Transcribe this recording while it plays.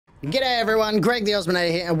G'day everyone, Greg the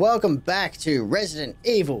Ausminator here, and welcome back to Resident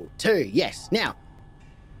Evil 2. Yes, now,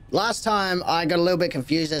 last time I got a little bit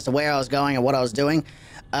confused as to where I was going and what I was doing.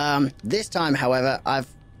 This time, however, I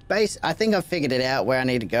think I've figured it out where I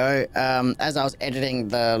need to go. As I was editing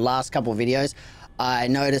the last couple of videos, I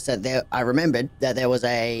noticed that I remembered that there was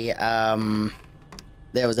a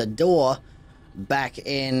door back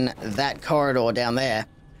in that corridor down there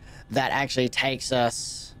that actually takes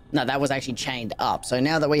us. No, that was actually chained up. So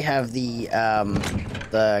now that we have the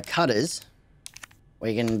cutters,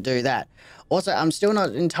 we can do that. Also, I'm still not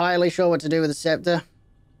entirely sure what to do with the scepter,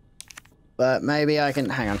 but maybe I can,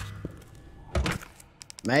 hang on.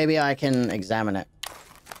 Maybe I can examine it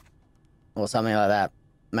or something like that.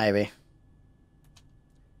 Maybe.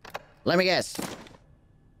 Let me guess.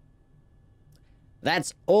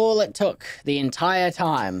 That's all it took the entire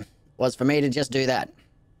time was for me to just do that.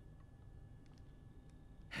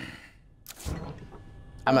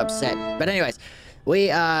 I'm upset. But anyways,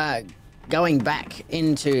 we are going back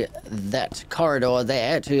into that corridor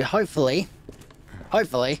there to hopefully,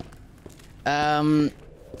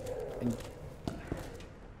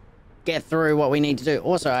 get through what we need to do.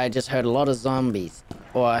 Also, I just heard a lot of zombies.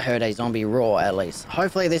 Or I heard a zombie roar, at least.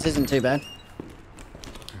 Hopefully this isn't too bad.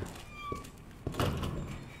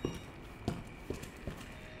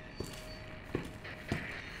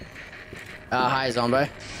 Hi, Zombo.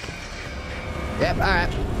 Yep, alright.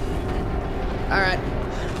 Alright.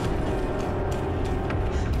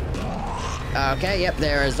 Okay, yep,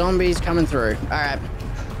 there are zombies coming through. Alright.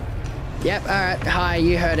 Yep, alright. Hi,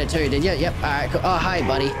 you heard it too, did you? Yep, alright, cool. Oh, hi,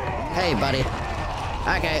 buddy. Hey, buddy.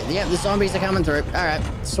 Okay, yep, the zombies are coming through. Alright,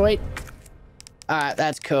 sweet. Alright,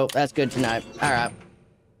 that's cool. That's good to know. Alright.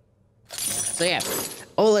 So, yeah,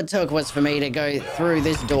 all it took was for me to go through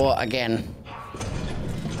this door again.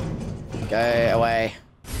 Go away.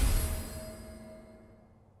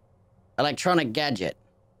 Electronic gadget.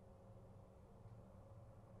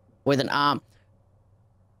 With an arm.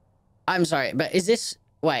 I'm sorry, but is this...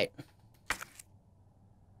 Wait.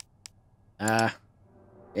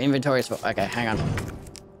 Inventory is full. Okay, hang on.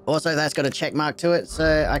 Also, that's got a check mark to it,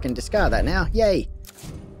 so I can discard that now. Yay!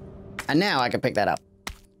 And now I can pick that up.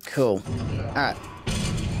 Cool. Alright.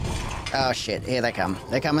 Oh shit, here they come.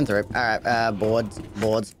 They're coming through. Alright, boards.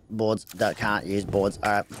 Can't use boards.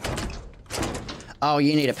 Alright. Oh,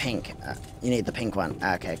 you need a pink. You need the pink one.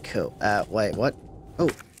 Okay, cool. Wait, what?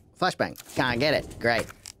 Oh, flashbang. Can't get it. Great.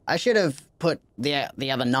 I should have put the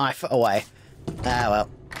other knife away. Ah, well.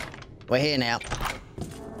 We're here now.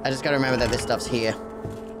 I just gotta remember that this stuff's here.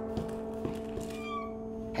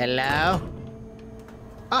 Hello?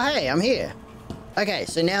 Oh, hey, I'm here. Okay,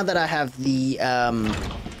 so now that I have the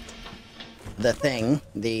thing,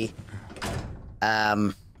 the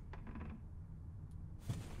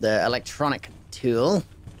electronic tool,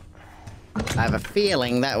 I have a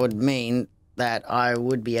feeling that would mean that I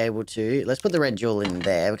would be able to... Let's put the red jewel in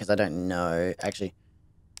there, because I don't know... Actually,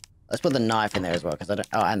 let's put the knife in there as well, because I don't...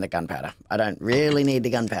 Oh, and the gunpowder. I don't really need the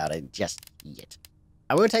gunpowder just yet.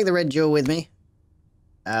 I will take the red jewel with me,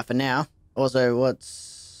 for now. Also,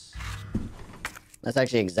 what's... Let's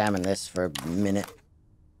actually examine this for a minute.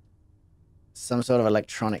 Some sort of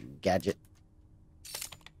electronic gadget.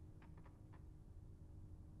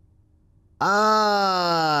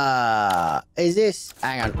 Ah, is this...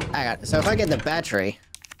 Hang on. So if I get the battery...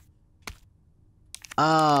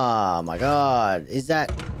 Oh my god. Is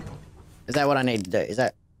that what I need to do? Is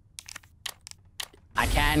that... I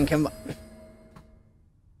can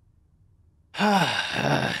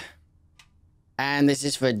And this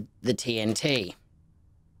is for the TNT.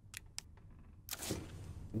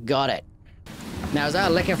 Got it. Now, is our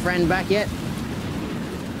liquor friend back yet?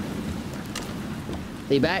 Is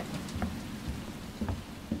he back?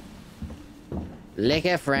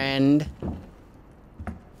 Liquor friend. Oh,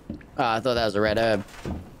 I thought that was a red herb.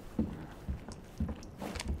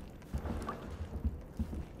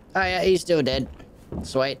 Oh yeah, he's still dead.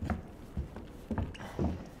 Sweet.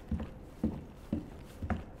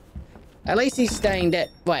 At least he's staying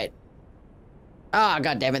dead. Wait. Ah, oh,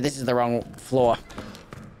 god damn it, this is the wrong floor.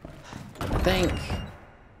 I think...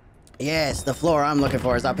 Yes, the floor I'm looking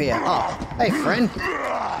for is up here. Oh, hey friend.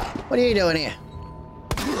 What are you doing here?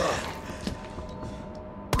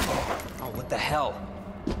 What the hell?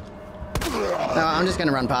 No, I'm just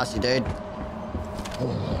gonna run past you, dude.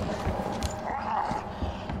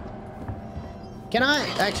 Can I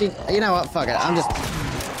actually... You know what? Fuck it. I'm just...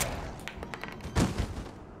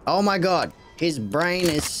 Oh my god. His brain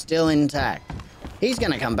is still intact. He's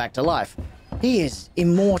gonna come back to life. He is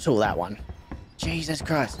immortal, that one. Jesus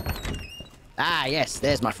Christ. Ah, yes.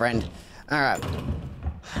 There's my friend. Alright.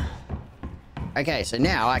 Okay, so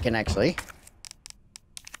now I can actually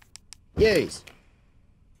use.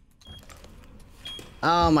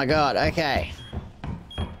 Oh my god, okay.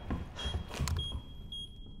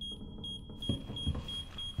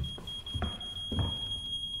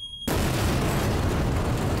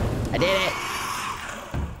 I did it.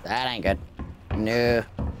 That ain't good. No.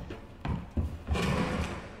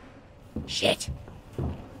 Shit.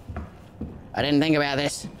 I didn't think about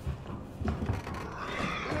this.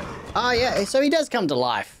 Oh yeah, so he does come to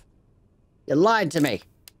life. You lied to me.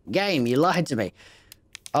 Game, you lied to me.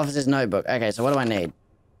 Officer's notebook. Okay, so what do I need?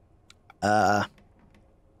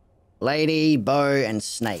 Lady, bow, and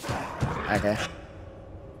snake. Okay.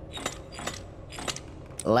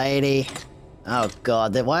 Lady. Oh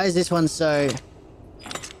god, why is this one so...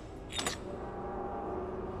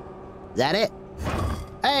 Is that it?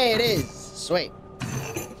 Hey, it is! Sweet.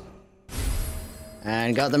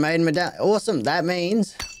 And got the maiden medallion. Awesome, that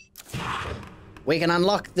means... we can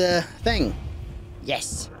unlock the thing.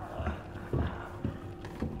 Yes.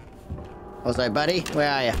 Also, buddy,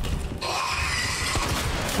 where are you?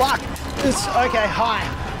 Fuck! This, okay, hi.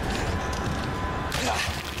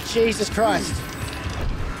 Jesus Christ.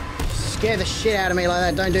 Scare the shit out of me like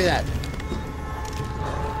that. Don't do that.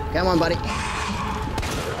 Come on, buddy. Shit.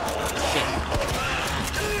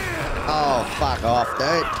 Oh, fuck off,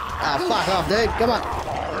 dude. Oh, fuck off, dude. Come on.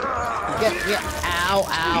 Get. Ow,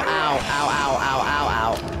 ow, ow, ow, ow, ow, ow,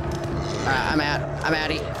 ow. Alright, I'm out. I'm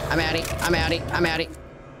outie. I'm outie. I'm outie. I'm outie.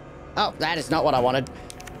 Oh, that is not what I wanted.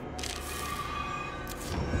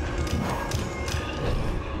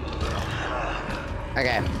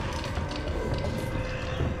 Okay.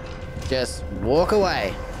 Just walk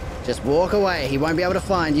away. Just walk away. He won't be able to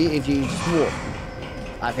find you if you just walk.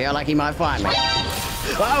 I feel like he might find me.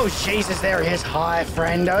 Oh, Jesus, there he is. Hi,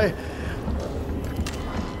 friendo.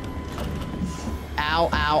 Ow, ow,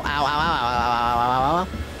 ow, ow, ow, ow, ow, ow, ow, ow.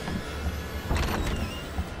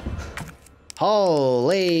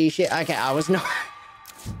 Holy shit. Okay, I was not...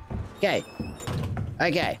 Okay.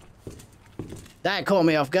 Okay. That caught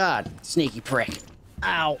me off guard. Sneaky prick.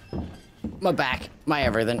 Ow. My back. My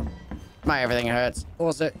everything. My everything hurts.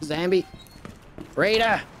 Also, Zambi.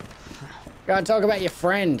 Rita. Gotta talk about your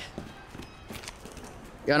friend.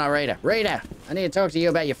 You're not Rita. Rita! I need to talk to you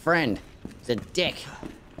about your friend. He's a dick.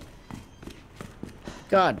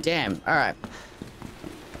 God damn. Alright.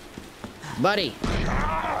 Buddy.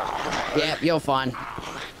 Yep, you're fine.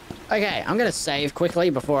 Okay, I'm gonna save quickly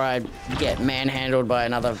before I get manhandled by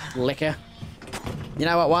another licker. You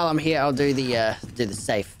know what? While I'm here, I'll do the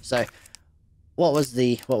safe. So, what was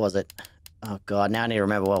it? Oh god, now I need to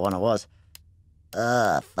remember what one it was.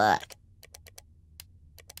 Fuck.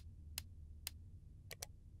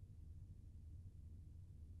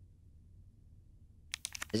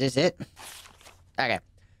 Is this it? Okay.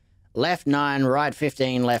 Left 9, right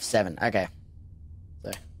 15, left 7. Okay.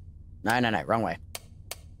 So, no, wrong way.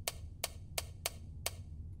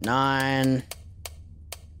 9,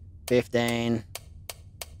 15,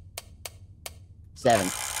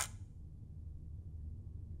 7.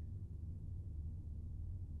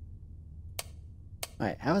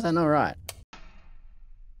 Wait, how is that not right?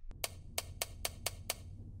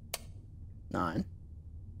 9.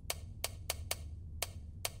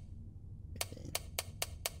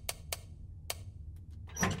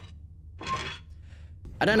 15.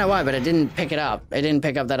 I don't know why, but it didn't pick it up. It didn't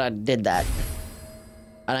pick up that I did that.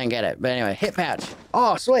 I don't get it. But anyway, hip pouch.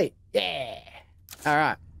 Oh, sweet. Yeah. All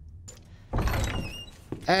right.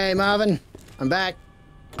 Hey, Marvin. I'm back.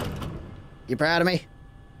 You proud of me?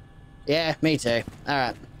 Yeah, me too. All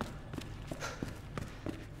right.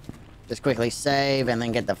 Just quickly save and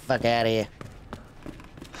then get the fuck out of here.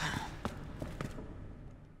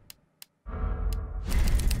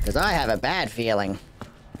 Because I have a bad feeling.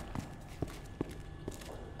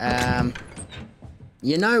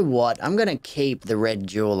 You know what? I'm gonna keep the red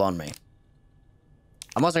jewel on me.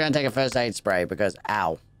 I'm also gonna take a first aid spray because,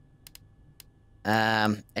 ow.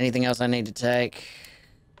 Anything else I need to take?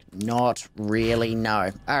 Not really,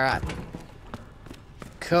 no. Alright.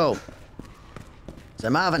 Cool. So,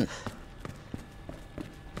 Marvin.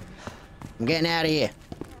 I'm getting out of here.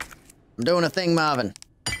 I'm doing a thing, Marvin.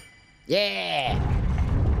 Yeah!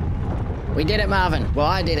 We did it, Marvin. Well,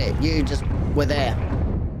 I did it. You just were there.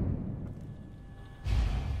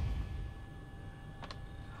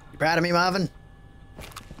 You proud of me, Marvin?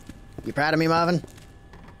 You proud of me, Marvin?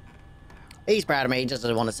 He's proud of me, he just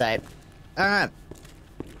doesn't want to say it. Alright.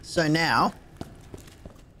 So now...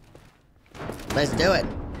 let's do it.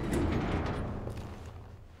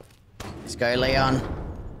 Let's go, Leon.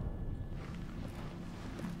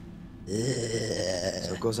 So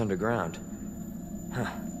it goes underground.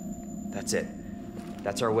 Huh. That's it.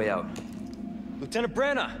 That's our way out. Lieutenant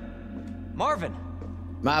Branna! Marvin!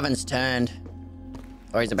 Marvin's turned.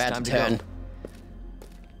 Or he's about to turn.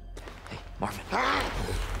 Hey, Marvin.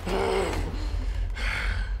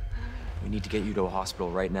 We need to get you to a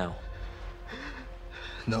hospital right now.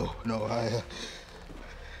 No,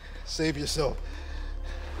 save yourself.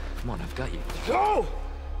 Come on, I've got you. Go!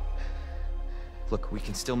 Look, we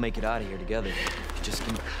can still make it out of here together. You just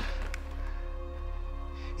can...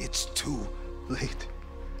 It's too late.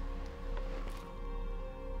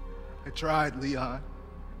 I tried, Leon.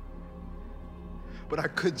 But I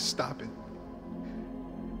couldn't stop it.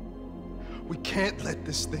 We can't let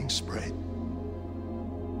this thing spread.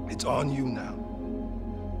 It's on you now.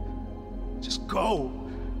 Just go.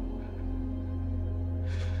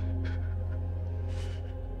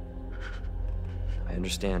 I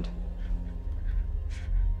understand.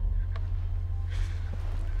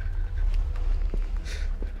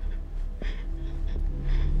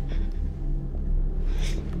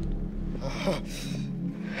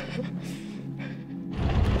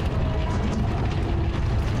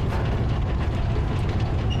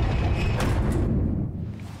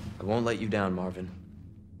 I won't let you down, Marvin.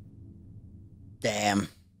 Damn.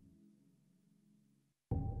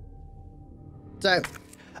 So,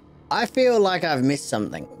 I feel like I've missed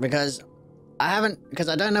something because I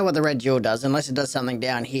don't know what the red jewel does unless it does something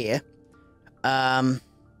down here. Some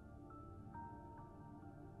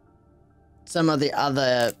of the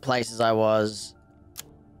other places I was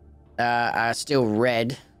are still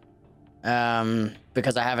red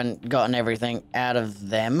because I haven't gotten everything out of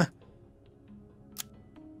them.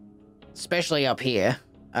 Especially up here.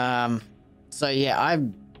 So yeah,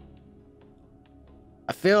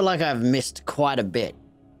 I feel like I've missed quite a bit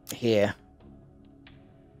here.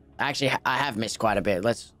 Actually, I have missed quite a bit.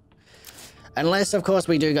 Unless, of course,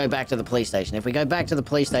 we do go back to the police station. If we go back to the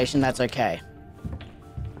police station, that's okay.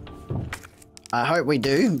 I hope we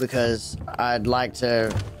do, because I'd like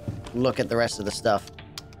to look at the rest of the stuff.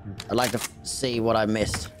 I'd like to see what I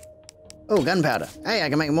missed. Oh, gunpowder. Hey, I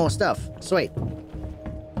can make more stuff. Sweet.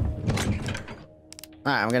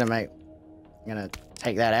 Alright, I'm gonna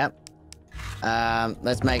take that out.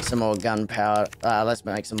 Let's make some more gunpowder. Let's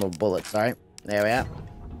make some more bullets, sorry. There we are.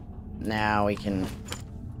 Now we can...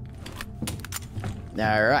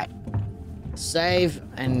 Alright. Save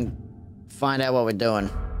and find out what we're doing.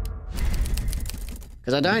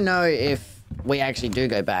 Because I don't know if we actually do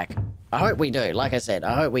go back. I hope we do. Like I said,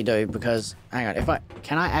 I hope we do because... Hang on,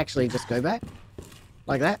 can I actually just go back?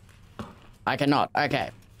 Like that? I cannot. Okay,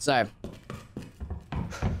 so...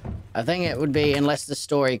 I think it would be, unless the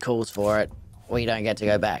story calls for it, we don't get to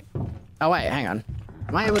go back. Oh, wait, hang on.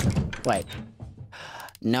 Am I able to... Wait.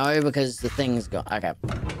 No, because the thing's gone. Okay.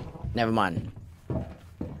 Never mind.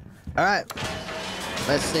 Alright.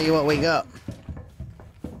 Let's see what we got.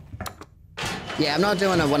 Yeah, I'm not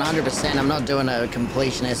doing a 100%. I'm not doing a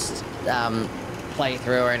completionist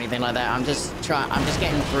playthrough or anything like that. I'm just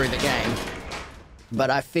getting through the game. But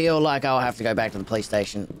I feel like I'll have to go back to the police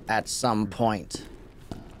station at some point.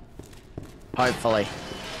 Hopefully.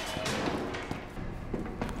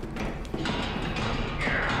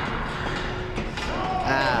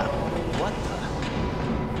 What the?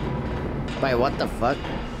 Wait, what the fuck?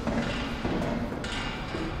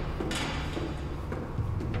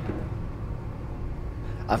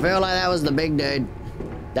 I feel like that was the big dude.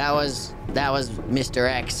 That was Mr.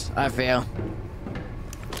 X, I feel.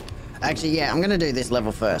 Actually, yeah, I'm gonna do this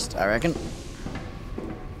level first, I reckon.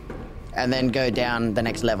 And then go down the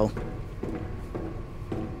next level.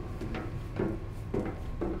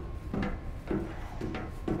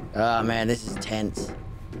 Oh man, this is tense.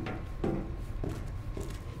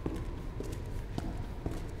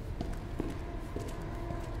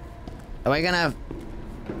 Are we gonna have...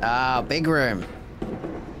 Oh, big room.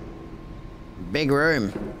 Big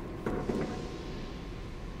room.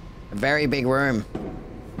 A very big room.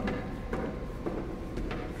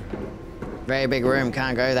 Very big room,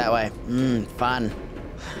 can't go that way. Fun.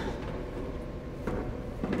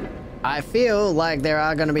 I feel like there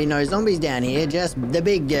are gonna be no zombies down here, just the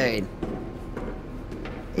big dude.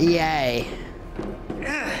 Yay.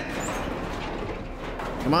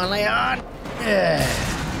 Come on, Leon.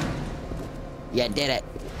 You did it.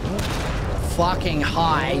 Fucking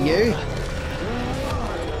high, you.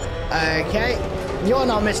 Okay. You're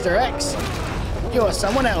not Mr. X. You're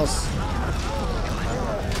someone else.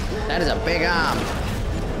 That is a big arm.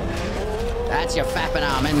 That's your fapping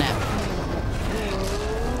arm, isn't it?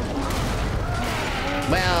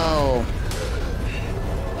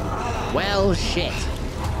 Well, shit.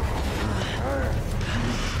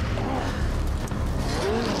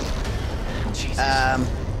 Jesus.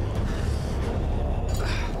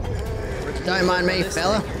 Don't mind me,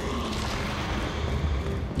 fella.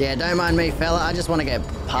 Yeah, don't mind me, fella. I just want to get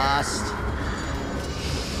past.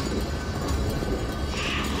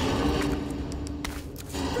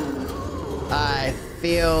 I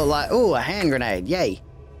feel like... Ooh, a hand grenade. Yay.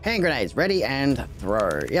 Hand grenades. Ready and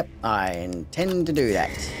throw. Yep, I intend to do that.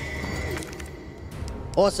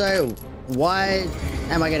 Also, why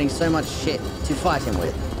am I getting so much shit to fight him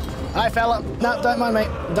with? Hi, fella. No, don't mind me.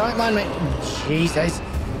 Don't mind me. Jesus.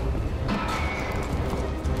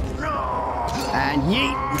 And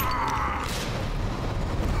yeet.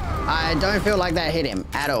 I don't feel like that hit him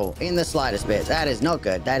at all, in the slightest bit. That is not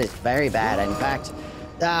good. That is very bad. In fact,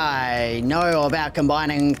 I know about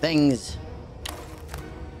combining things.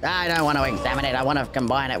 I don't want to examine it. I want to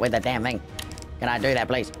combine it with the damn thing. Can I do that,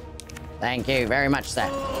 please? Thank you very much, sir.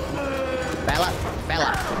 Fella.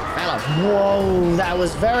 Whoa, that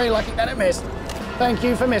was very lucky that it missed. Thank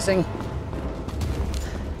you for missing.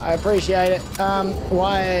 I appreciate it.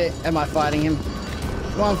 Why am I fighting him?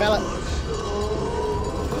 Come on, fella.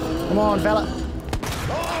 Come on, fella.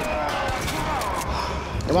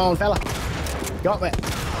 Come on, fella. Got me.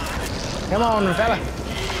 Come on, fella.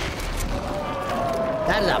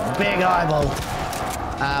 That is a big eyeball.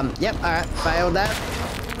 Yep, alright, failed that.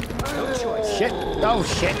 Shit. Oh,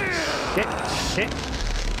 shit. Shit.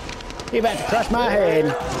 You're about to crush my head.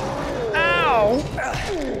 Ow!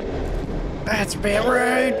 That's a bit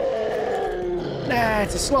rude.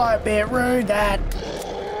 That's a slight bit rude, that.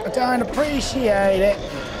 I don't appreciate it.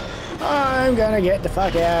 I'm gonna get the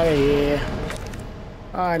fuck out of here.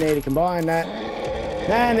 I need to combine that.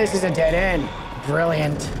 Man, this is a dead end.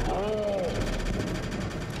 Brilliant.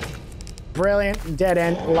 Brilliant. Dead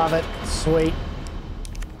end. Love it. Sweet.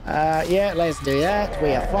 Yeah, let's do that.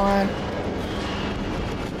 We are fine.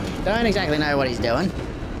 Don't exactly know what he's doing.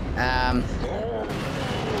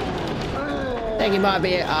 Think he might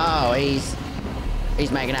be... Oh, he's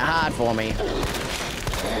making it hard for me.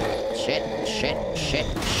 Shit.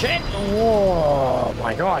 Whoa,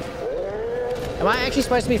 my God. Am I actually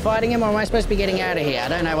supposed to be fighting him, or am I supposed to be getting out of here? I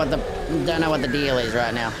don't know what the deal is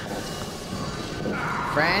right now.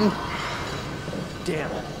 Friend? Damn.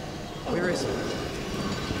 Where is he?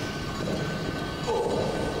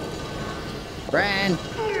 Friend?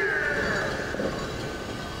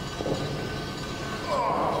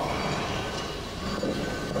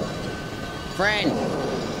 Friend.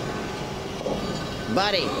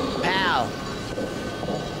 Buddy. Pal.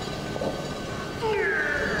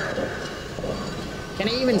 Can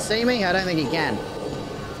he even see me? I don't think he can.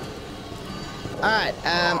 Alright,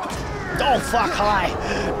 oh, fuck, hi.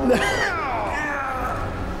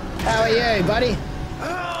 How are you, buddy?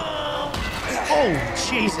 Oh,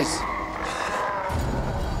 Jesus.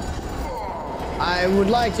 I would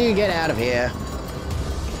like to get out of here.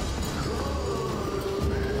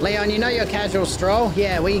 Leon, you know your casual stroll?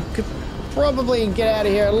 Yeah, we could probably get out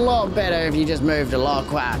of here a lot better if you just moved a lot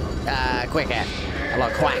quicker. A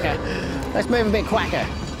lot quacker. Let's move a bit quacker.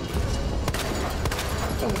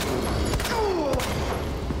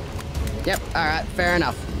 Yep, alright, fair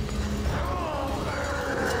enough.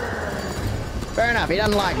 Fair enough, he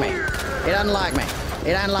doesn't like me. He doesn't like me.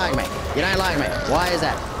 He doesn't like me. You don't like me. Why is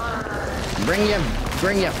that?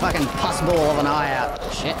 Bring your fucking pus ball of an eye out.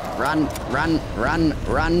 Shit, run.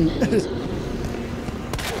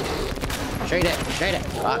 Shoot it.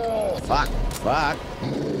 Fuck.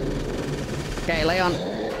 Okay, Leon.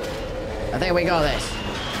 I think we got this.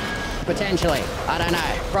 Potentially. I don't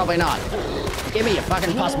know. Probably not. Give me your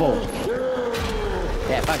fucking pus ball.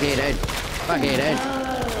 Yeah, fuck you, dude.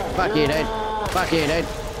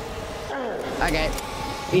 Okay.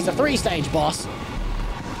 He's a 3-stage boss.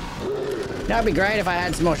 That'd be great if I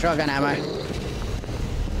had some more shotgun ammo.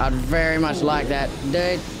 I'd very much like that.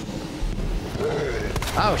 Dude.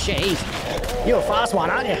 Oh, shit. You're a fast one,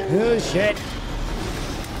 aren't you? Oh, shit.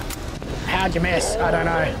 How'd you miss? I don't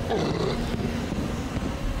know.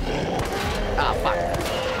 Oh, fuck.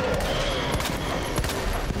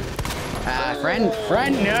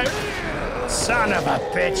 Friend? No. Son of a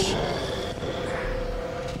bitch.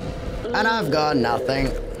 And I've got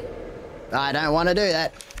nothing. I don't want to do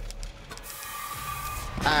that.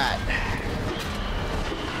 Alright.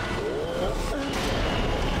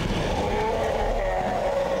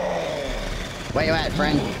 Where you at,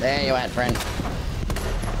 friend? There you at, friend.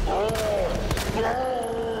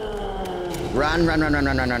 Run.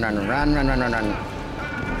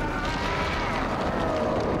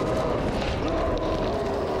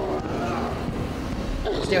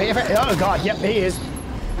 Still here, friend? Oh, God, yep, he is.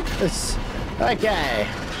 Okay.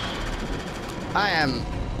 I am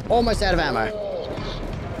almost out of ammo.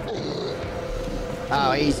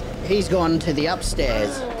 Oh, he's gone to the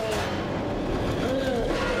upstairs.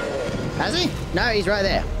 Has he? No, he's right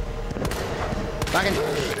there. Fucking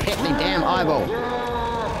hit me damn eyeball.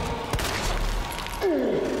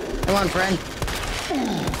 Come on, friend.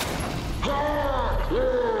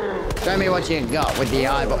 Show me what you got with the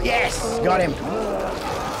eyeball. Yes! Got him.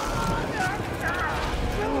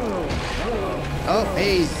 Oh,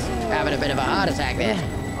 he's having a bit of a heart attack there.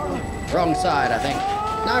 Wrong side, I think.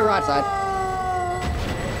 No, right side.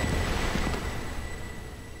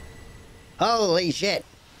 Holy shit.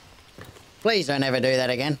 Please don't ever do that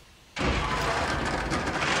again.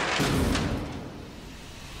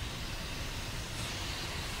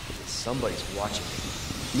 Somebody's watching me.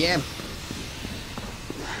 Yeah.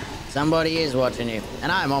 Somebody is watching you.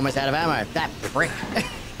 And I'm almost out of ammo. That prick.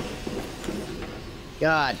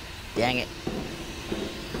 God dang it.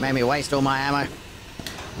 Made me waste all my ammo.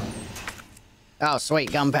 Oh,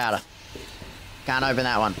 sweet. Gunpowder. Can't open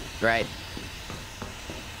that one. Great.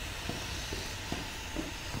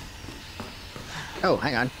 Oh,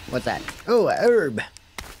 hang on. What's that? Oh, a herb.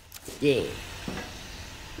 Yeah.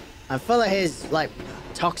 I'm full of his, like,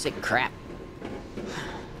 toxic crap.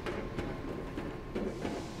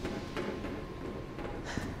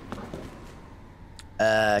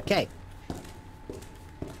 Okay.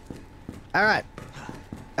 Alright.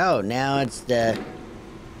 Oh, now it's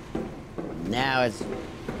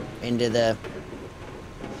into the...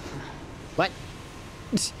 What?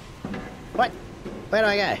 What? Where do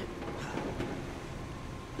I go?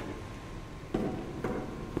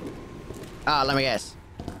 Oh, let me guess.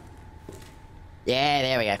 Yeah,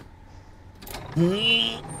 there we go.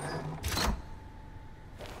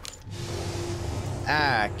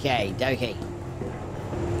 Okay, dokie.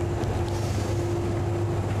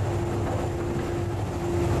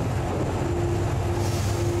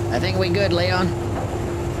 I think we good, Leon.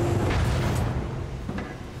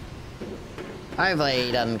 Hopefully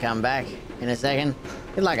he doesn't come back in a second.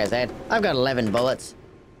 Like I said, I've got 11 bullets.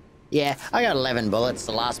 Yeah, I got 11 bullets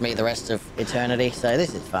to last me the rest of eternity, so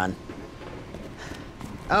this is fun.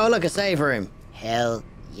 Oh, look, a save room. Hell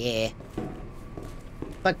yeah.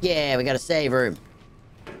 Fuck yeah, we got a save room.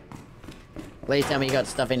 Please tell me you got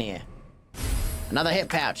stuff in here. Another hip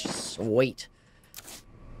pouch. Sweet.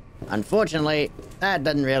 Unfortunately, that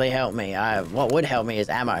doesn't really help me. What would help me is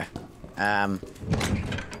ammo.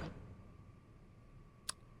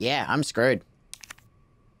 Yeah, I'm screwed.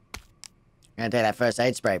 I'm gonna take that first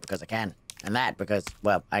aid spray because I can. And that because,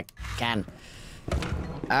 well, I can.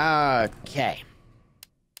 Okay.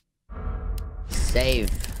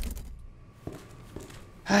 Save.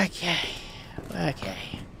 Okay.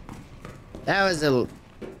 Okay. That was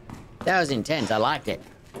intense. I liked it.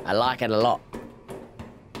 I like it a lot.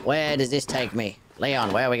 Where does this take me?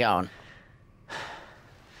 Leon, where are we going?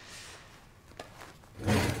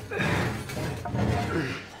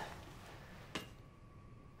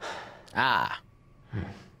 Ah.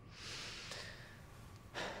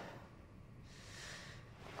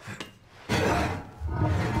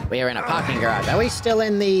 We are in a parking garage. Are we still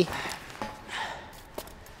in the...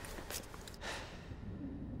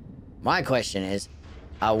 My question is,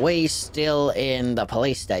 are we still in the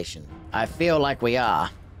police station? I feel like we are.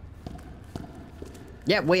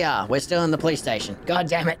 Yep, we are. We're still in the police station. God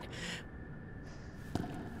damn it.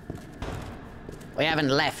 We haven't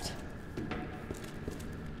left.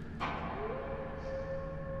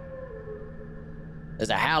 There's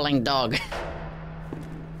a howling dog.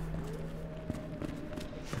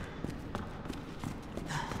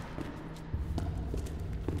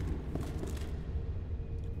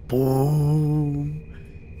 Boom.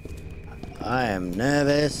 I am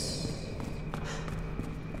nervous.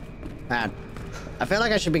 Man, I feel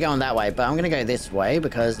like I should be going that way, but I'm gonna go this way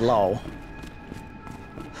because lol.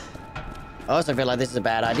 I also feel like this is a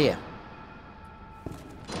bad idea.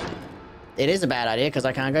 It is a bad idea because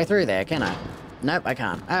I can't go through there, can I? Nope, I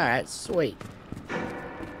can't. Alright, sweet.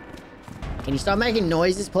 Can you stop making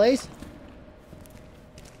noises, please?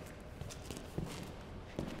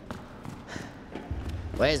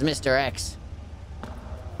 Where's Mr. X?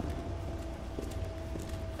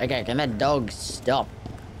 Okay, can that dog stop?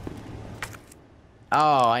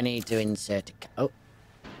 Oh, I need to insert a... Oh.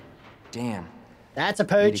 Damn. That's a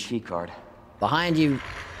Need a pooch. key card. Behind you.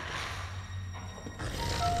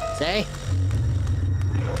 See? You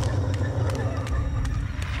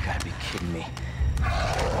gotta be kidding me.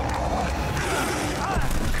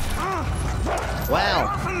 Well.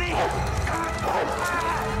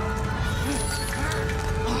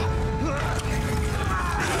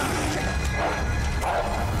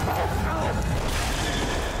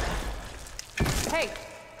 Hey,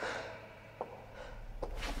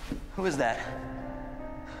 Who is that?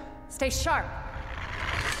 stay sharp.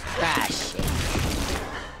 Ah, shit.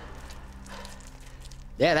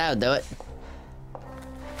 Yeah, that would do it.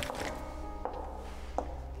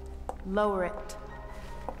 Lower it.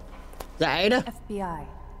 Is that Ada? FBI.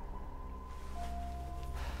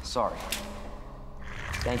 Sorry.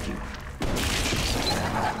 Thank you.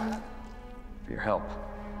 For your help.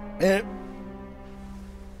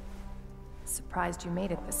 Surprised you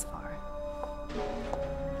made it this far.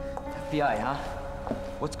 FBI, huh?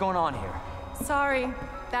 What's going on here? Sorry,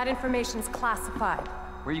 that information's classified.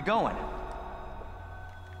 Where you going?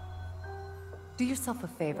 Do yourself a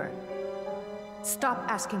favor. Stop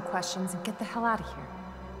asking questions and get the hell out of here.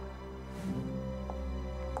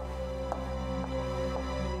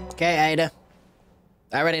 Okay, Ada.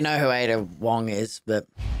 I already know who Ada Wong is, but...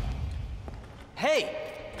 Hey!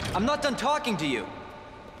 I'm not done talking to you!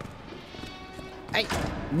 Hey,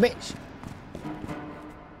 bitch.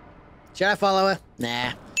 Should I follow her?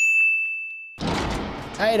 Nah.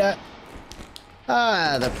 Ada.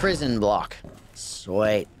 Ah, the prison block.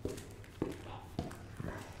 Sweet.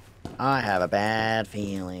 I have a bad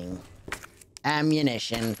feeling.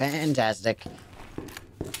 Ammunition, fantastic.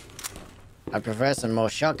 I prefer some more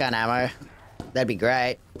shotgun ammo. That'd be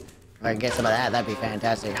great. If I could get some of that, that'd be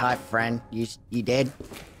fantastic. Hi, friend. You dead?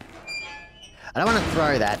 I don't want to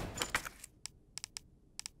throw that.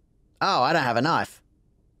 Oh, I don't have a knife.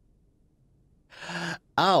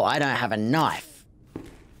 Oh, I don't have a knife.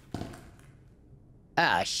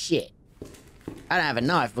 Ah, shit. I don't have a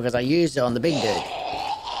knife because I used it on the big dude.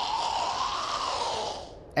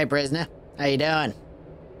 Hey, prisoner. How you doing?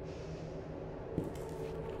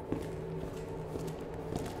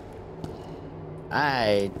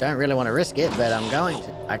 I don't really want to risk it, but I'm going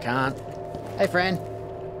to. I can't. Hey, friend.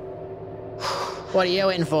 What are you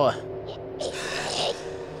in for?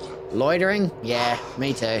 Loitering? Yeah,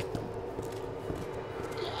 me too.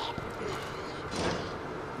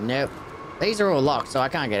 Nope. These are all locked, so I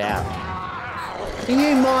can't get out. Do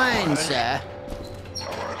you mind, sir?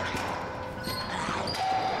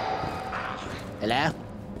 Hello?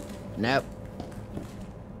 Nope.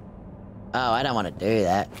 Oh, I don't want to do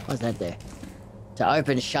that. What's that do? To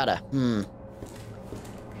open shutter.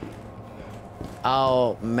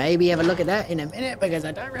 I'll maybe have a look at that in a minute because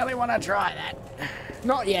I don't really want to try that.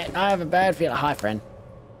 Not yet. I have a bad feeling. Hi, friend.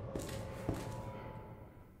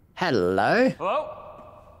 Hello? Hello?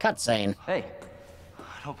 Cutscene. Hey.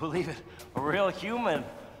 I don't believe it. A real human.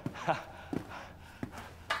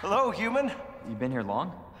 Hello, human. You been here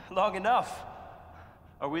long? Long enough.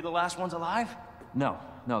 Are we the last ones alive? No,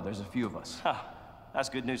 there's a few of us. Huh. That's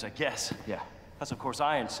good news, I guess. Yeah. That's of course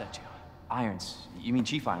Irons sent you. Irons? You mean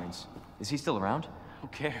Chief Irons? Is he still around? Who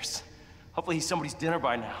cares? Hopefully he's somebody's dinner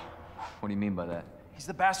by now. What do you mean by that? He's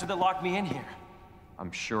the bastard that locked me in here.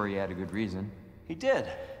 I'm sure he had a good reason. He did.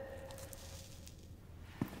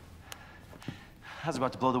 I was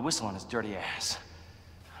about to blow the whistle on his dirty ass.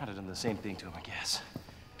 I'd have done the same thing to him, I guess.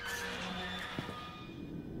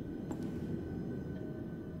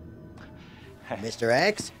 Hey, Mr.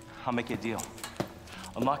 X? I'll make you a deal.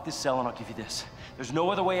 Unlock this cell and I'll give you this. There's no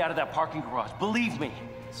other way out of that parking garage. Believe me.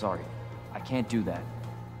 Sorry, I can't do that.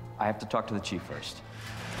 I have to talk to the chief first.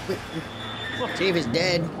 Look, Chief is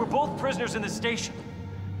dead. We're both prisoners in this station.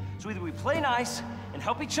 So either we play nice and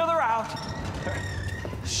help each other out, or...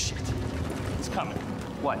 Shit. It's coming.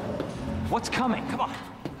 What? What's coming? Come on,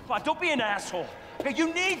 don't be an asshole. Okay,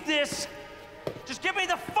 you need this. Just get me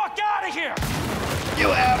the fuck out of here.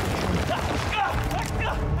 You out.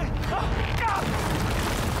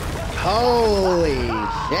 Holy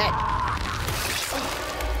shit.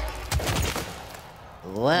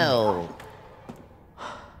 Well.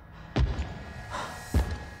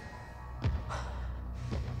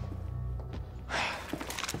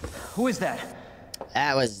 Who is that?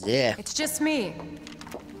 That was, yeah. It's just me.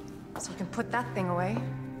 So you can put that thing away.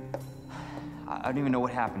 I don't even know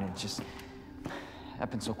what happened. It just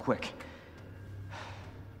happened so quick.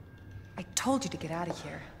 I told you to get out of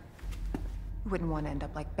here. You wouldn't want to end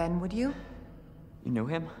up like Ben, would you? You knew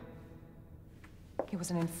him? He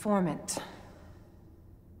was an informant.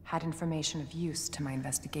 Had information of use to my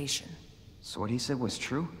investigation. So what he said was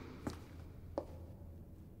true?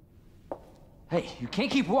 Hey, you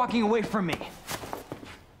can't keep walking away from me.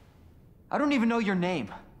 I don't even know your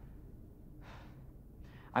name.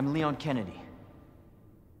 I'm Leon Kennedy.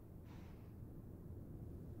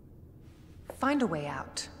 Find a way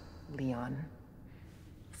out, Leon.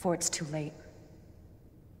 Before it's too late.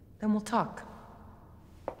 Then we'll talk.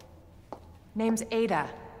 Name's Ada.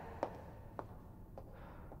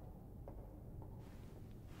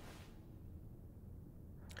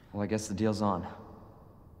 Well, I guess the deal's on.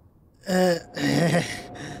 Alright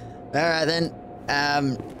then.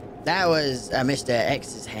 That was Mr.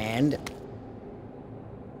 X's hand.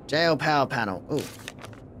 Jail power panel. Ooh.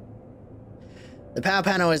 The power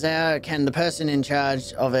panel is out. Can the person in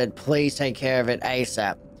charge of it please take care of it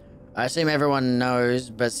ASAP? I assume everyone knows,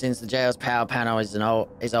 but since the jail's power panel is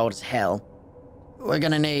old as hell, we're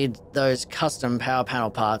gonna need those custom power panel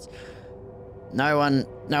parts. No one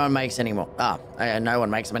makes any more. No one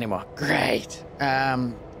makes them anymore. Great.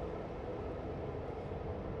 There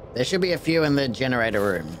should be a few in the generator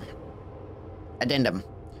room. Addendum.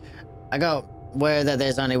 I got word that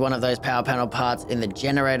there's only one of those power panel parts in the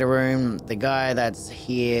generator room. The guy that's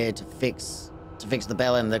here to fix the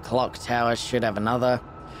bell in the clock tower should have another.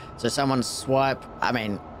 So someone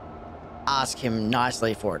ask him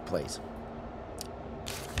nicely for it, please.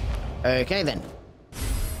 Okay then.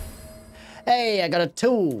 Hey, I got a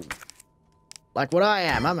tool. Like what I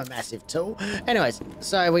am. I'm a massive tool. Anyways,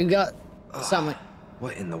 so we got something.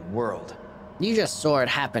 What in the world? You just saw it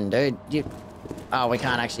happen, dude. Oh, we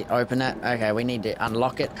can't actually open it. Okay, we need to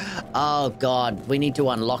unlock it. Oh, God, we need to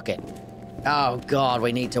unlock it. Oh, God,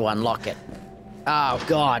 we need to unlock it. Oh,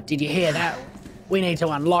 God, did you hear that? We need to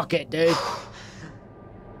unlock it, dude.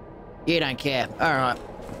 You don't care. All right.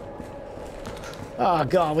 Oh,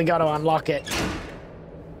 God, we got to unlock it.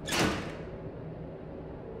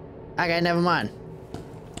 Okay, never mind.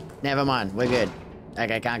 Never mind, we're good.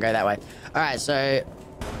 Okay, can't go that way. All right, so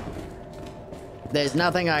there's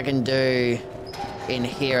nothing I can do in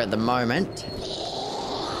here at the moment.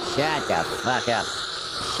 Shut the fuck up.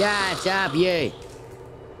 Shut up, you.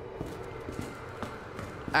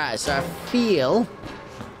 Alright, so I feel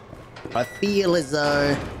as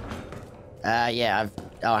though... yeah,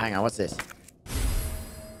 oh, hang on, what's this?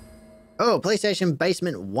 Oh, PlayStation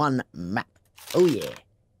Basement 1 map. Oh, yeah.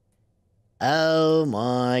 Oh,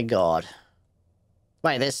 my God.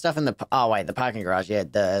 Wait, there's stuff in the... Oh, wait, the parking garage. Yeah,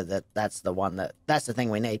 that's the one that's the thing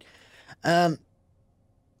we need. Alright,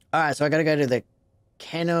 so I gotta go to the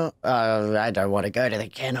kennel. I don't want to go to the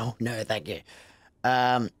kennel. No, thank you.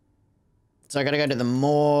 So I gotta go to the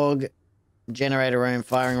morgue, generator room,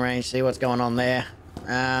 firing range, see what's going on there.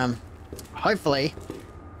 Hopefully,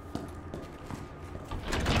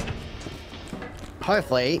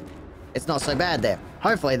 it's not so bad there.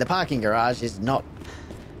 Hopefully, the parking garage is not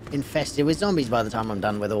infested with zombies by the time I'm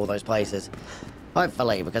done with all those places.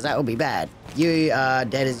 Hopefully, because that would be bad. You are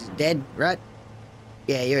dead as dead, right?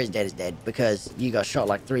 Yeah, you're as dead as dead, because you got shot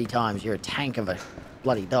like 3 times. You're a tank of a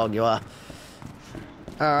bloody dog, you are.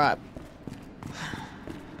 Alright.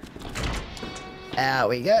 Out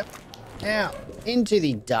we go. Now, into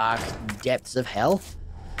the dark depths of hell.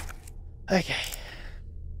 Okay.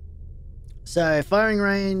 So, firing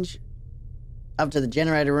range, up to the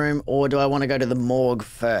generator room, or do I want to go to the morgue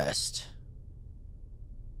first?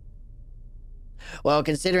 Well,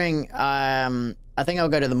 considering, I think I'll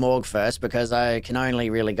go to the morgue first, because I can only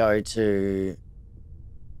really go to...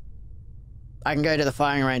 I can go to the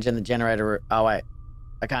firing range and the generator room. Oh, wait.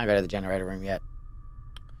 I can't go to the generator room yet.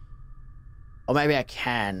 Or maybe I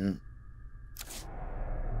can.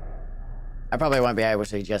 I probably won't be able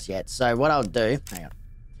to just yet. So what I'll do... Hang on.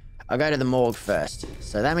 I'll go to the morgue first.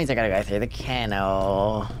 So that means I gotta go through the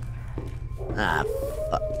kennel. Ah,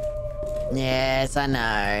 fuck. Yes, I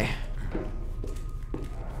know.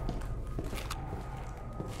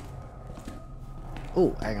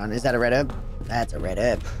 Oh, hang on. Is that a red herb? That's a red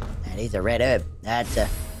herb. That is a red herb. That's a...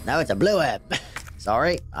 No, it's a blue herb.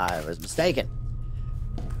 Sorry, I was mistaken.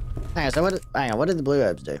 Hang on, so what did the blue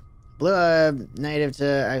herbs do? Blue herb, native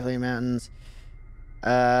to Oakley Mountains.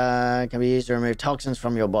 Can be used to remove toxins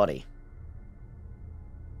from your body.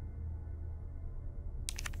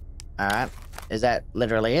 Alright. Is that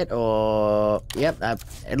literally it? Or... Yep,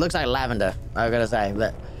 it looks like lavender, I've gotta say.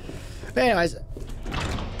 But anyways...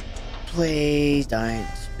 Please don't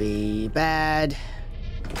be bad.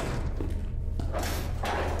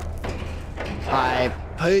 Hi,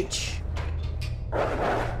 Pooch.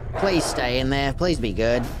 Please stay in there. Please be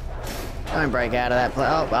good. Don't break out of that place.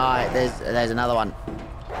 Oh, alright, there's another one.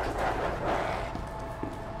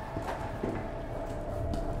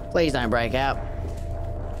 Please don't break out.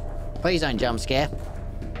 Please don't jump scare.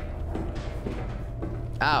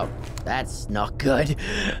 Oh, that's not good.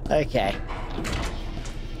 Okay.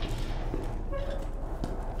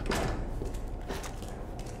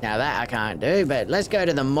 Now that I can't do, but let's go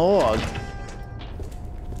to the morgue.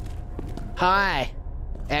 Hi,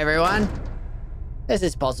 everyone. This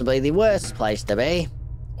is possibly the worst place to be.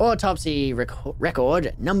 Autopsy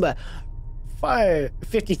record number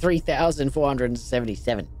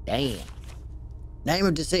 53,477. Damn. Name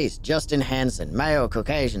of deceased, Justin Hansen. Male,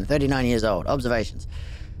 Caucasian, 39 years old. Observations.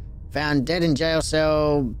 Found dead in jail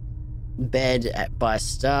cell bed by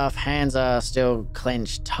staff. Hands are still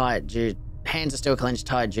clenched tight due hands are still clenched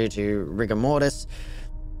tight due to rigor mortis,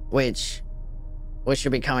 which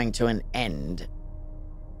should be coming to an end.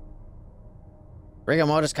 Rigor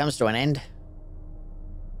mortis comes to an end?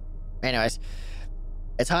 Anyways,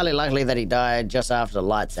 it's highly likely that he died just after the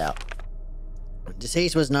lights out.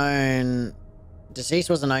 Deceased was a known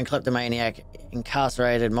kleptomaniac,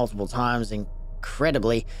 incarcerated multiple times.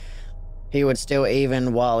 Incredibly, he would steal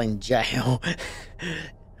even while in jail.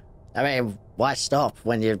 I mean, why stop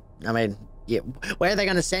when you... I mean, where are they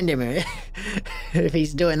going to send him if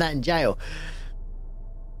he's doing that in jail?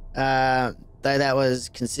 Though that was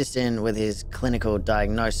consistent with his clinical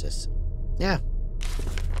diagnosis. Yeah.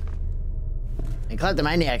 And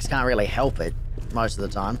kleptomaniacs can't really help it most of the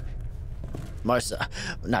time.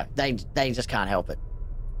 No, they just can't help it.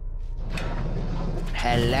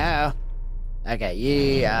 Hello? Okay,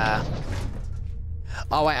 you,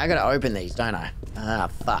 oh, wait, I gotta open these, don't I? Ah,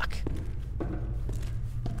 fuck.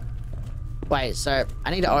 Wait, so,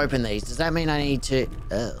 I need to open these. Does that mean I need to...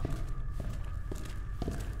 Oh.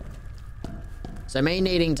 So, me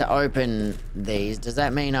needing to open these, does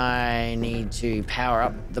that mean I need to power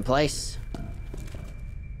up the place?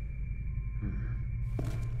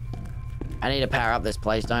 I need to power up this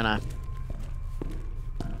place, don't I?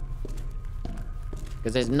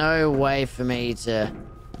 Because there's no way for me to...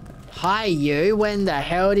 Hi, you! When the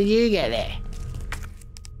hell did you get there?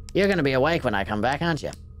 You're gonna be awake when I come back, aren't you?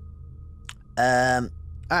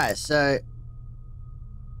 Alright, so...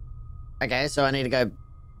 Okay, so I need to go...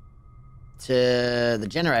 to the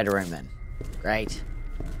generator room then. Great.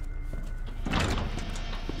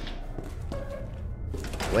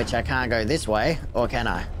 Which I can't go this way, or can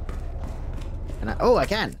I? Oh, I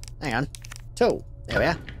can. Hang on. Tool. There we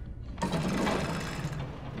are.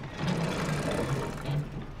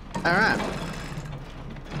 Alright.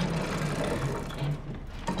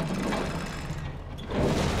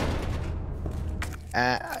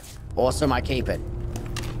 Awesome, I keep it.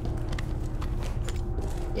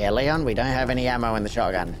 Yeah, Leon, we don't have any ammo in the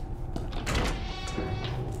shotgun.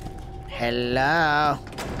 Hello?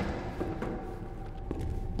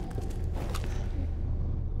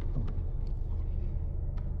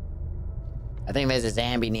 I think there's a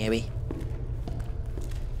zombie near me.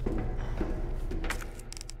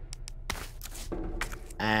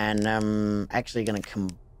 And I'm actually going to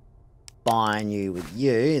combine you with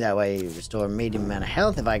you. That way you restore a medium amount of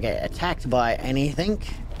health if I get attacked by anything.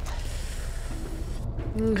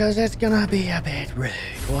 Because that's going to be a bit rude.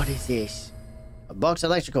 What is this? A box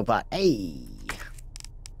electrical part. Hey!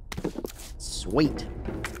 Sweet.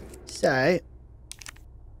 So,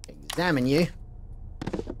 examine you.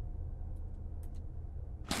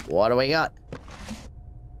 What do we got?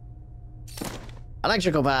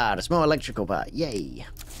 Electrical part, a small electrical part. Yay.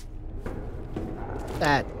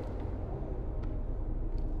 That.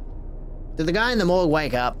 Did the guy in the morgue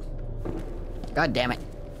wake up? God damn it.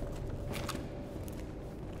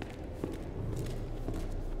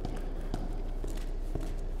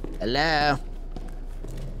 Hello?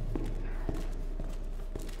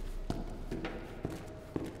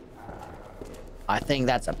 I think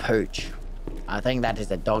that's a pooch. I think that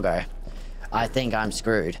is a doggo. I think I'm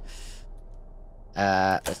screwed.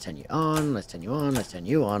 Let's turn you on, let's turn you on, let's turn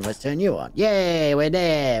you on, let's turn you on. Yay, we're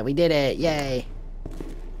there, we did it, yay.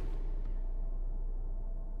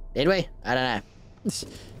 Did we? I don't know.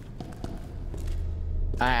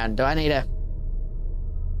 Hang on, do I need a...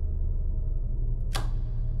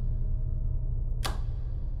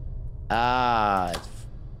 Ah,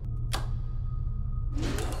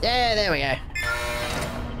 yeah, there we go.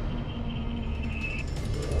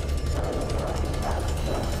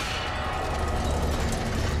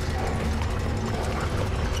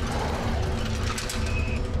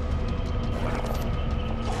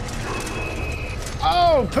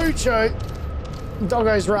 Oh, Poocho!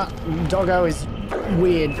 Doggo's run. Doggo is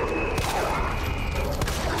weird.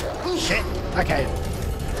 Shit. Okay.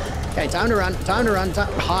 Okay, time to run. Time to run.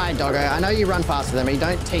 Hi, Doggo. I know you run faster than me.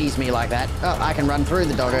 Don't tease me like that. Oh, I can run through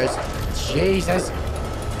the doggos. Jesus.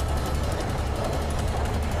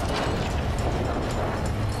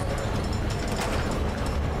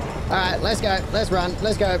 Alright, let's go. Let's run.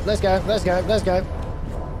 Let's go. Let's go. Let's go. Let's go.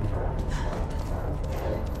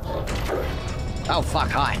 Oh, fuck,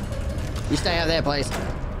 hi. You stay out there, please.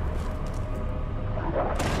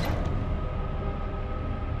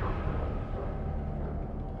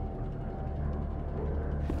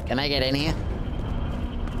 Can I get in here?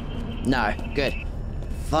 No, good.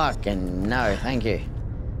 Fucking no, thank you.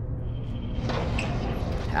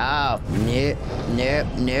 Oh, nope, nope,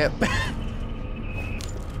 nope.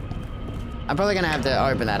 I'm probably gonna have to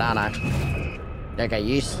open that, aren't I? Okay,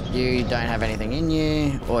 you don't have anything in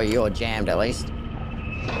you, or you're jammed at least.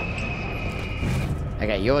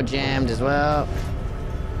 Okay, you're jammed as well.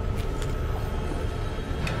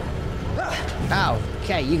 Oh,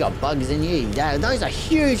 okay, you got bugs in you. Those are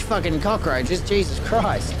huge fucking cockroaches, Jesus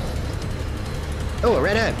Christ. Oh, a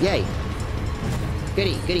red herb, yay.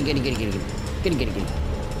 Goody, goody, goody, goody, goody, goody, goody, goody,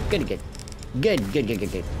 goody, good. Good, good, good,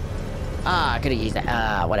 good, good. Ah, I could have used that.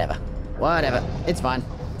 Ah, whatever. Whatever, it's fine.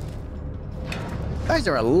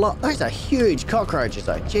 Those are huge cockroaches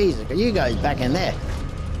though. Jesus, you guys back in there.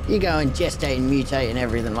 You go and gestate and mutate and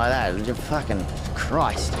everything like that. Fucking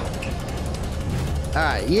Christ.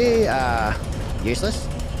 Alright, you are useless.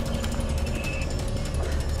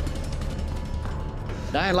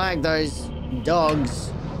 Don't like those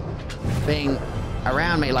dogs being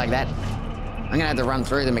around me like that. I'm gonna have to run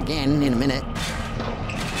through them again in a minute.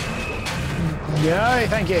 No,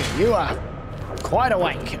 thank you. You are quite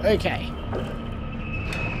awake. Okay.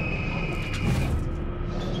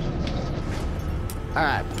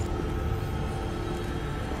 Alright.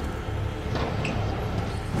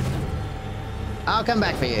 I'll come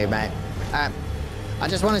back for you, mate. I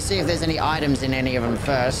just want to see if there's any items in any of them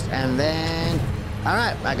first, and then...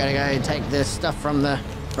 Alright, I gotta go take this stuff from the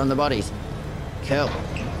bodies. Cool.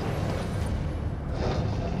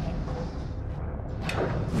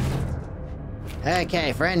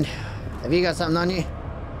 Okay, friend. Have you got something on you?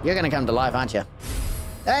 You're gonna come to life, aren't you?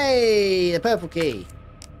 Hey, the purple key.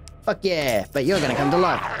 Fuck yeah, but you're gonna come to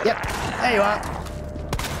life. Yep, there you are.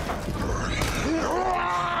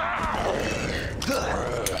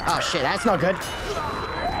 Oh shit, that's not good.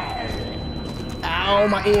 Ow,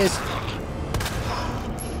 my ears.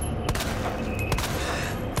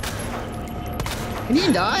 Can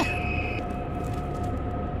you die?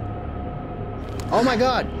 Oh my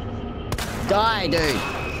god. Die, dude.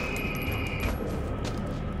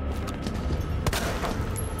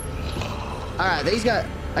 Alright, these guys...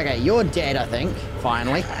 Okay, you're dead, I think.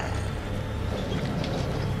 Finally.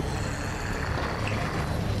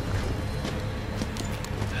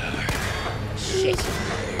 Shit.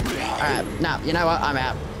 Alright, no, you know what? I'm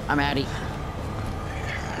out. I'm outie.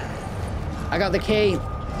 I got the key.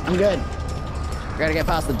 I'm good. Gotta get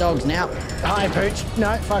past the dogs now. Hi, Pooch.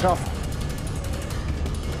 No, fuck off.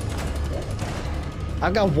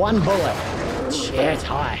 I've got one bullet. Shit,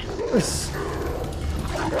 hi.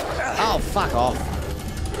 Oh, fuck off.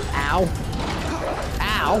 Ow.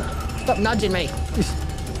 Ow. Stop nudging me.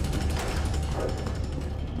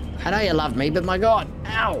 I know you love me, but my god.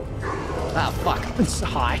 Ow. Oh, fuck. It's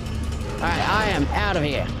high. Alright, I am out of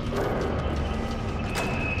here.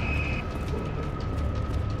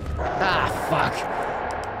 Ah, fuck.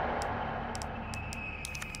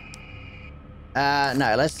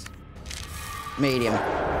 No, let's... Medium.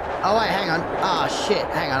 Oh, wait, hang on. Oh, shit.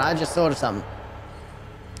 Hang on, I just thought of something.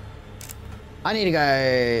 I need to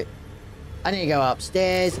go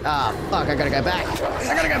upstairs. Ah, oh, fuck, I gotta go back.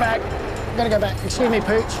 I gotta go back. I gotta go back. Excuse me,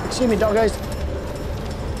 Pooch. Excuse me, doggos.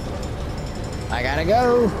 I gotta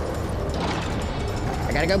go.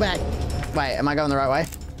 I gotta go back. Wait, am I going the right way?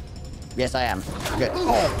 Yes, I am. Good.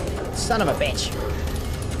 Oh, son of a bitch.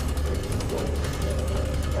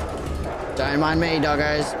 Don't mind me,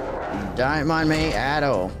 doggos. Don't mind me at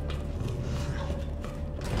all.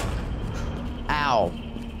 Ow.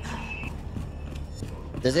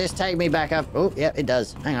 Does this take me back up? Oh, yeah, it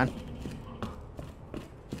does. Hang on.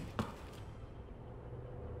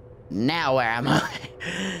 Now where am I?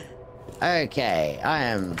 Okay, I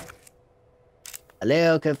am a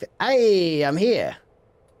little confused. Hey, I'm here.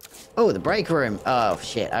 Oh, the break room. Oh,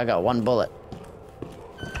 shit, I got one bullet.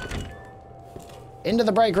 Into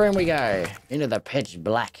the break room we go. Into the pitch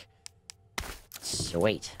black.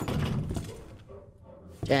 Sweet.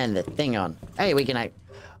 Turn the thing on. Hey, we can...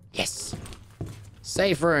 Yes.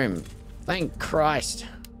 Safe room. Thank Christ.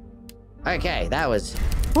 Okay, that was...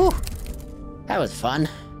 Whew. That was fun.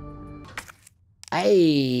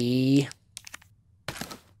 Hey.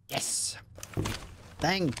 Yes.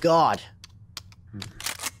 Thank God.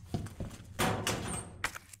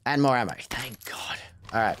 And more ammo. Thank God.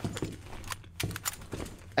 Alright.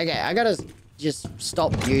 Okay, I gotta just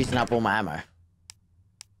stop using up all my ammo.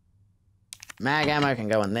 Mag ammo can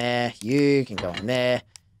go in there. You can go in there.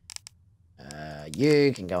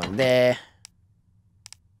 You can go in there.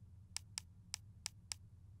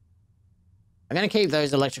 I'm gonna keep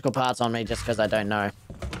those electrical parts on me just because I don't know.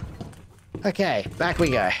 Okay, back we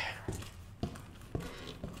go.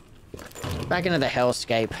 Back into the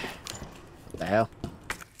hellscape. What the hell?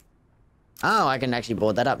 Oh, I can actually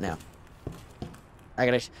board that up now. I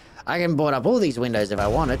can board up all these windows if I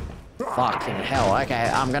wanted. Fucking hell.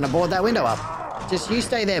 Okay, I'm gonna board that window up. Just you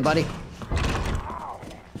stay there, buddy.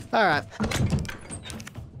 Alright.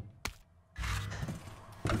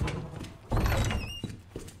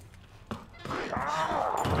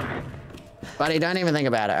 Buddy, don't even think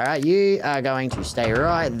about it, alright? You are going to stay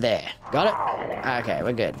right there. Got it? Okay,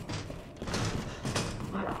 we're good.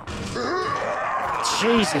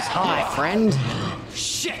 Jesus, hi, friend.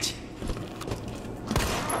 Shit!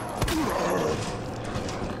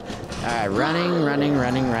 Alright, running.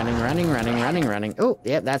 Oh,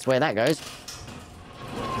 yep, that's where that goes.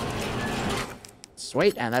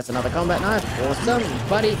 Sweet, and that's another combat knife. Awesome.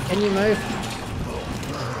 Buddy, can you move?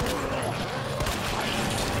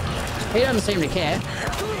 He doesn't seem to care.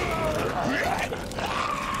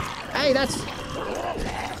 Hey, that's...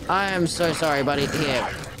 I am so sorry, buddy. Here.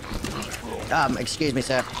 Excuse me,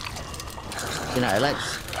 sir. You know,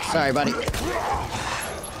 let's... Sorry, buddy.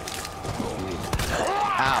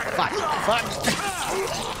 Ah, fuck.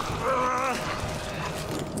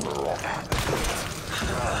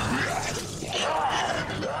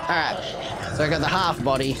 Alright. So I got the half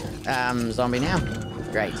body zombie now.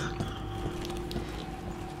 Great.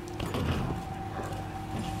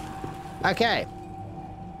 Okay.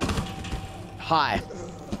 Hi.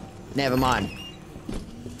 Never mind.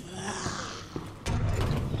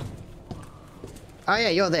 Oh yeah,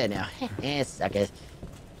 you're there now. Yes, suckers.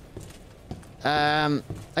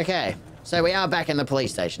 Okay. So we are back in the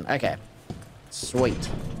police station. Okay. Sweet.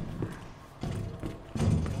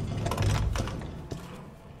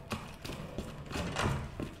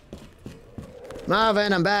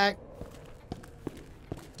 Marvin, I'm back.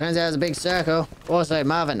 Turns out it's a big circle. Also,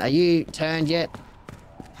 Marvin, are you turned yet?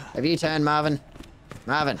 Have you turned, Marvin?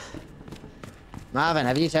 Marvin,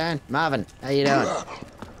 have you turned? Marvin, how you doing?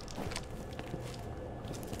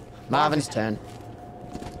 Marvin's turn.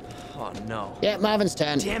 Oh, no. Yeah, Marvin's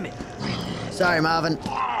turn. Damn it. Sorry, Marvin.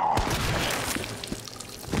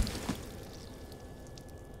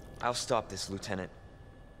 I'll stop this, Lieutenant.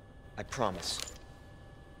 I promise.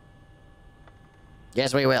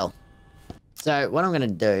 Yes, we will. So, what I'm gonna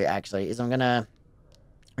do, actually, is I'm gonna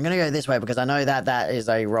go this way, because I know that that is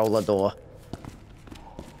a roller door.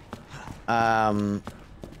 So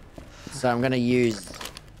I'm gonna use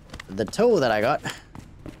the tool that I got.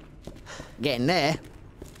 Get in there.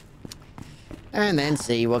 And then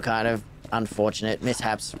see what kind of unfortunate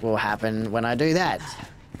mishaps will happen when I do that.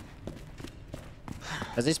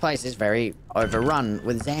 Because this place is very overrun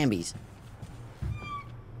with zombies.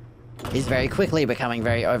 It's very quickly becoming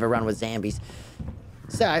very overrun with zombies.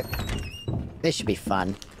 So, this should be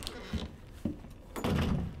fun.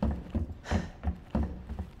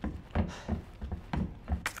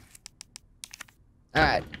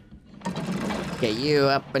 Alright. Get you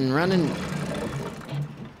up and running.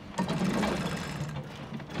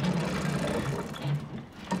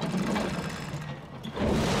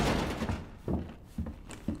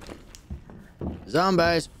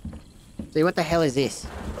 Zombos. See, what the hell is this?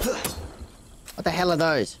 What the hell are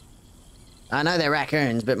those? I know they're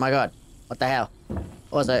raccoons, but my god. What the hell?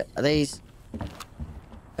 Also, are these...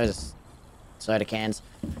 Those are soda cans.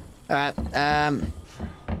 Alright,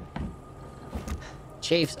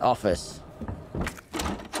 Chief's office.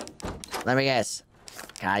 Let me guess.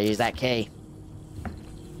 Can't use that key.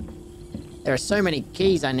 There are so many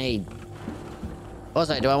keys I need.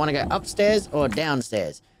 Also, do I want to go upstairs or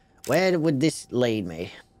downstairs? Where would this lead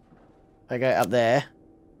me? If I go up there.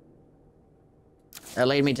 That'll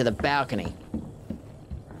lead me to the balcony.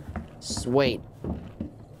 Sweet.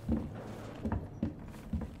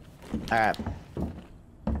 Alright.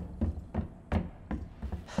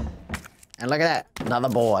 And look at that. Another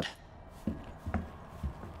board.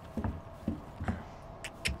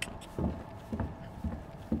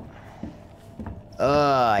 Oh,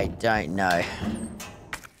 I don't know.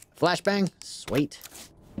 Flashbang? Sweet.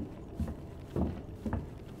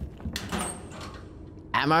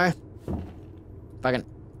 Ammo? Fucking...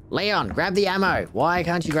 Leon, grab the ammo. Why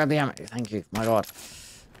can't you grab the ammo? Thank you. My god.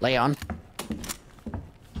 Leon.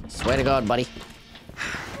 Swear to god, buddy.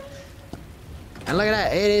 And look at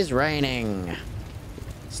that. It is raining.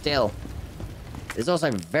 Still. It's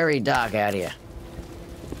also very dark out here.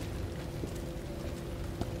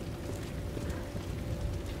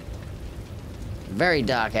 Very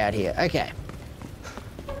dark out here. Okay.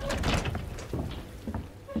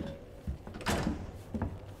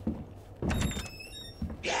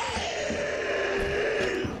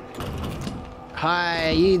 Hi,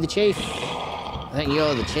 are you the chief? I think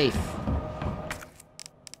you're the chief.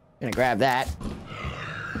 Gonna grab that.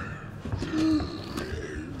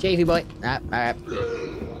 Chiefy boy. Alright.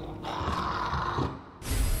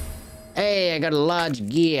 Hey, I got a large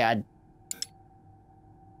gear.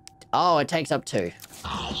 Oh, it takes up 2.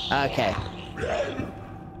 Okay.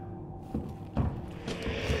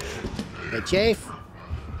 Hey, Chief.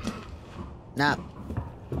 Nah.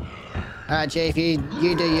 Alright, Chief, you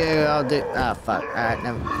do you, I'll do... Oh, fuck. Alright,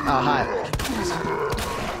 no. Oh, hi.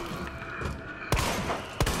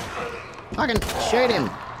 Fucking shoot him.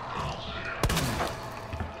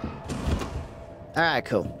 Alright,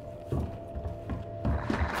 cool.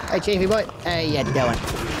 Hey, Chiefy boy. Hey, how you doing?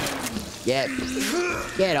 Yep.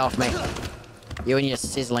 Get off me. You and your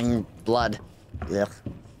sizzling blood. Ugh.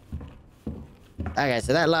 Okay,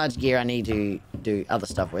 so that large gear I need to do other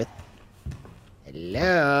stuff with.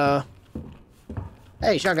 Hello?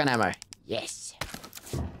 Hey, shotgun ammo. Yes.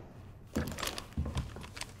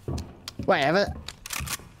 Wait, have it?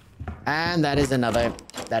 And that is another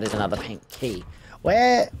pink key.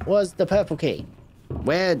 Where was the purple key?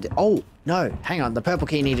 Oh, no, hang on, the purple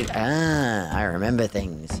key needed... Ah, I remember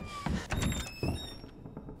things.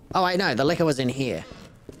 Oh, wait, no, the liquor was in here.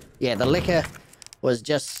 Yeah, the liquor was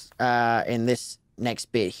just in this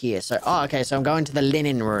next bit here. So, oh, okay, so I'm going to the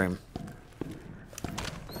linen room.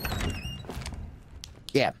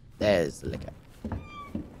 Yeah, there's the liquor.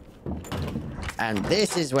 And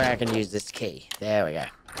this is where I can use this key. There we go.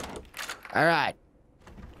 Alright.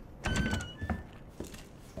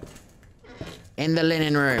 In the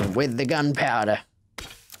linen room with the gunpowder.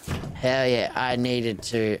 Hell yeah, I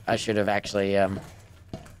should have actually,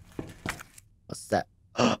 what's that?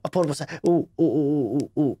 A portable set. Ooh.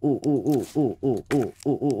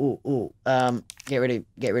 Get rid of you.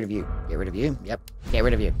 Get rid of you. Yep. Get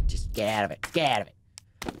rid of you. Just get out of it. Get out of it.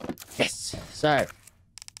 Yes. So.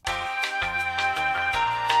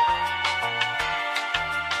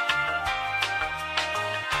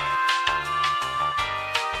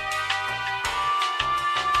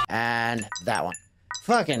 And that one.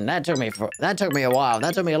 Fucking, that took me a while.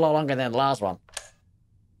 That took me a lot longer than the last one.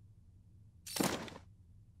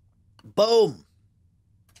 Boom.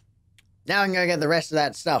 Now I can go get the rest of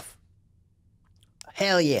that stuff.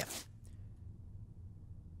 Hell yeah.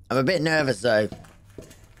 I'm a bit nervous though.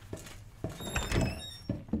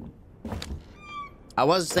 I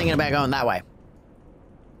was thinking about going that way.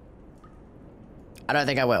 I don't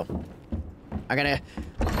think I will. I'm gonna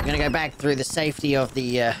go back through the safety of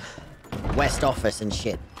the West office and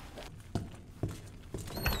shit.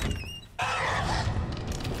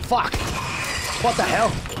 Fuck! What the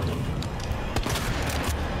hell?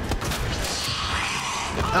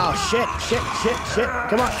 Oh shit!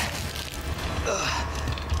 Come on!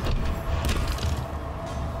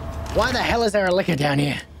 Why the hell is there a liquor down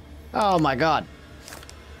here? Oh my god!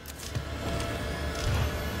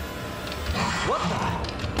 What the?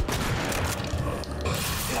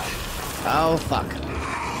 Oh fuck.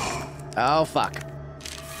 Oh fuck.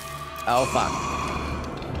 Oh fuck.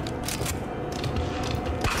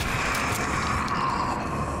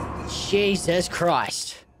 Jesus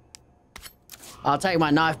Christ. I'll take my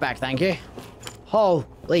knife back, thank you.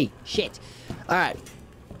 Holy shit. Alright.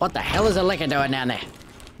 What the hell is a liquor doing down there?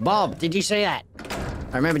 Bob, did you see that?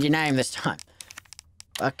 I remembered your name this time.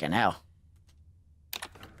 Fucking hell.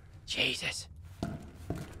 Jesus.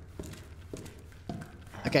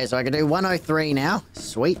 Okay, so I can do 103 now.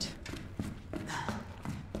 Sweet.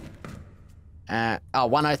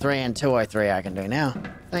 103 and 203 I can do now.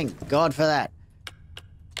 Thank God for that.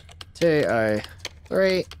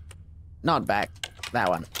 203. Not back. That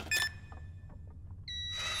one.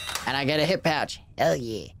 And I get a hip pouch. Hell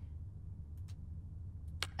yeah.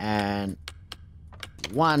 And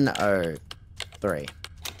 103.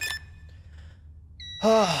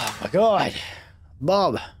 Oh my God.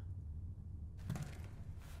 Bob.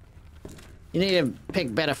 You need to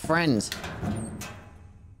pick better friends.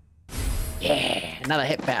 Yeah, another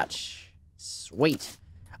hip pouch. Sweet.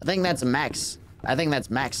 I think that's max.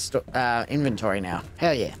 Inventory now.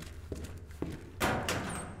 Hell yeah.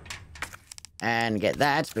 And get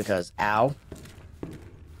that because ow.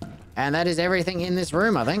 And that is everything in this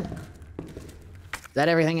room, I think. Is that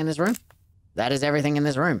everything in this room? That is everything in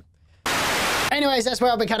this room. Anyways, that's where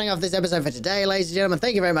I'll be cutting off this episode for today, ladies and gentlemen.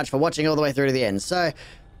 Thank you very much for watching all the way through to the end. So,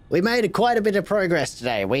 we made quite a bit of progress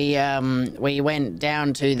today. We went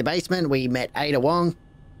down to the basement. We met Ada Wong.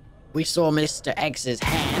 We saw Mr. X's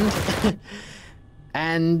hand.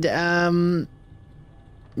 And,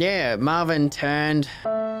 yeah, Marvin turned.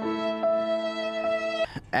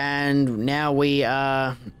 And now we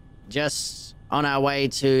are just on our way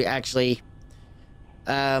to actually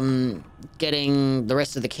getting the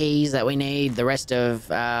rest of the keys that we need, the rest of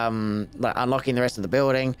unlocking the rest of the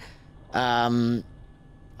building. I've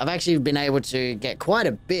actually been able to get quite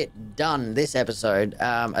a bit done this episode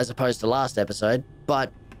as opposed to last episode,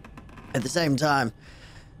 but at the same time,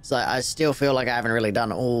 so I still feel like I haven't really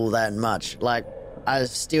done all that much. Like, I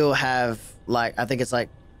still have, like, I think it's like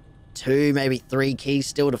 2, maybe 3 keys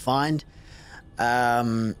still to find.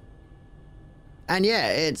 And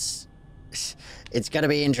yeah, it's going to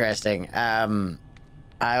be interesting.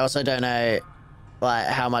 I also don't know like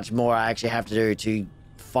how much more I actually have to do to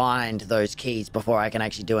find those keys before I can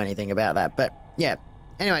actually do anything about that. But yeah,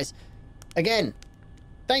 anyways, again,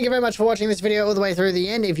 thank you very much for watching this video all the way through the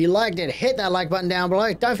end. If you liked it, hit that like button down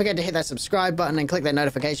below. Don't forget to hit that subscribe button and click that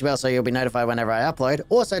notification bell so you'll be notified whenever I upload.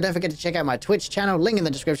 Also, don't forget to check out my Twitch channel, link in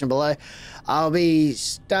the description below. I'll be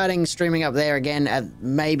starting streaming up there again at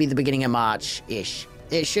maybe the beginning of March-ish.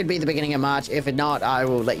 It should be the beginning of March. If not, I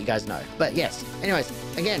will let you guys know. But yes, anyways,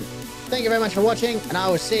 again, thank you very much for watching, and I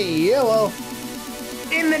will see you all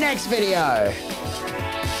in the next video.